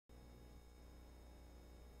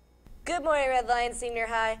Good morning, Red Lion Senior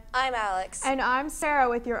High. I'm Alex. And I'm Sarah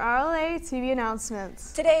with your RLA-TV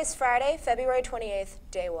Announcements. Today is Friday, February 28th,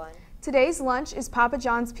 day 1. Today's lunch is Papa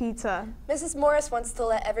John's Pizza. Mrs. Morris wants to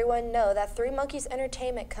let everyone know that Three Monkeys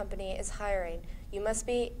Entertainment Company is hiring. You must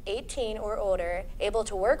be 18 or older, able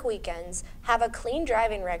to work weekends, have a clean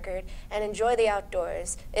driving record, and enjoy the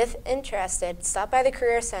outdoors. If interested, stop by the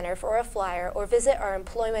Career Center for a flyer or visit our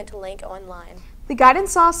employment link online. The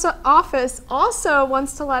Guidance Office also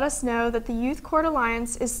wants to let us know that the Youth Court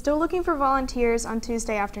Alliance is still looking for volunteers on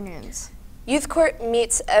Tuesday afternoons. Youth Court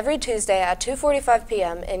meets every Tuesday at 2:45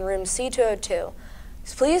 p.m. in room C202.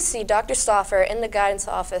 Please see Dr. Stauffer in the Guidance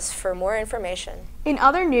Office for more information. In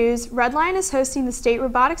other news, Red Lion is hosting the State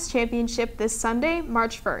Robotics Championship this Sunday,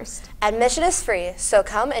 March 1st. Admission is free, so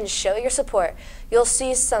come and show your support. You'll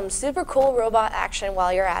see some super cool robot action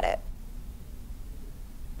while you're at it.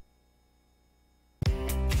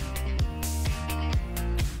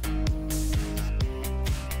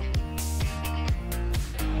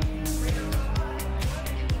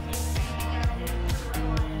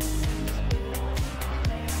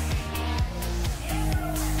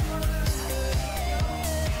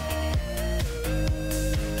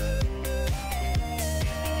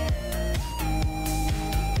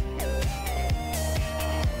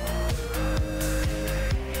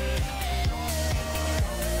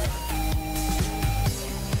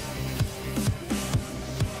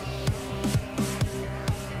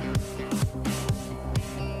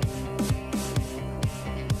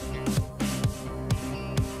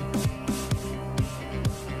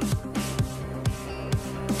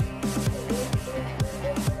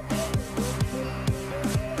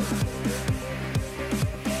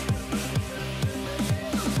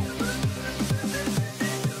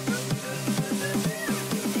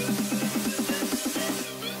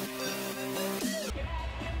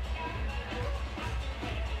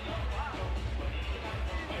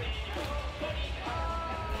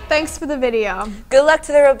 Thanks for the video. Good luck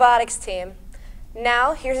to the robotics team.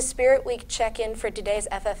 Now, here's a Spirit Week check-in for today's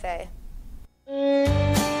FFA.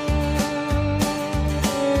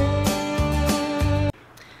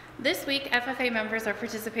 This week, FFA members are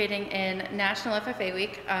participating in National FFA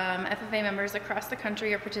Week. FFA members across the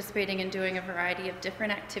country are participating in doing a variety of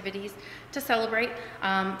different activities to celebrate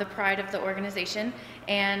the pride of the organization.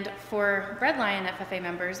 And for Red Lion FFA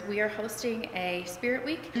members, we are hosting a Spirit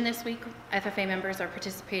Week. And this week, FFA members are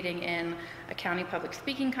participating in a county public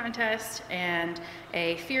speaking contest and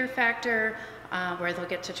a Fear Factor where they'll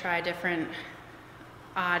get to try different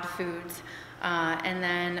odd foods. And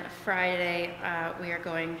then Friday,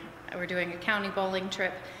 we're doing a county bowling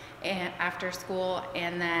trip after school,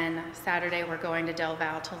 and then Saturday we're going to Del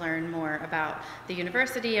Val to learn more about the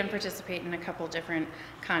university and participate in a couple different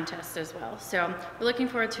contests as well. So we're looking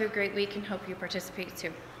forward to a great week and hope you participate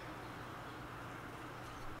too.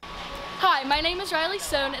 Hi, my name is Riley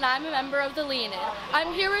Stone and I'm a member of the Leonid.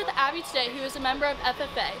 I'm here with Abby today, who is a member of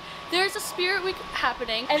FFA. There's a Spirit Week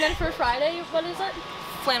happening, and then for Friday, what is it?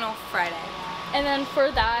 Flannel Friday. And then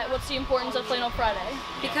for that, what's the importance of Flannel Friday?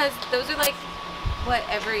 Because those are like what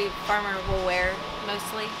every farmer will wear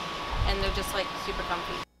mostly, and they're just like super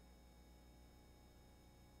comfy.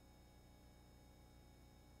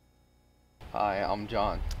 Hi, I'm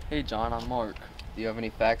John. Hey John, I'm Mark. Do you have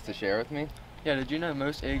any facts to share with me? Yeah, did you know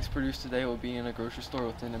most eggs produced today will be in a grocery store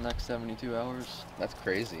within the next 72 hours? That's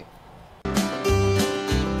crazy.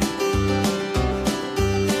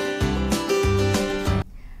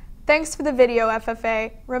 Thanks for the video,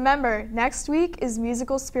 FFA. Remember, next week is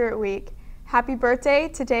Musical Spirit Week. Happy birthday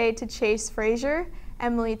today to Chase Frazier,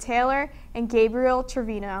 Emily Taylor, and Gabriel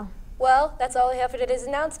Trevino. Well, that's all we have for today's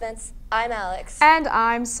announcements. I'm Alex. And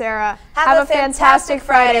I'm Sarah. Have a fantastic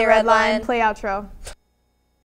Friday, Red Lion. Play outro.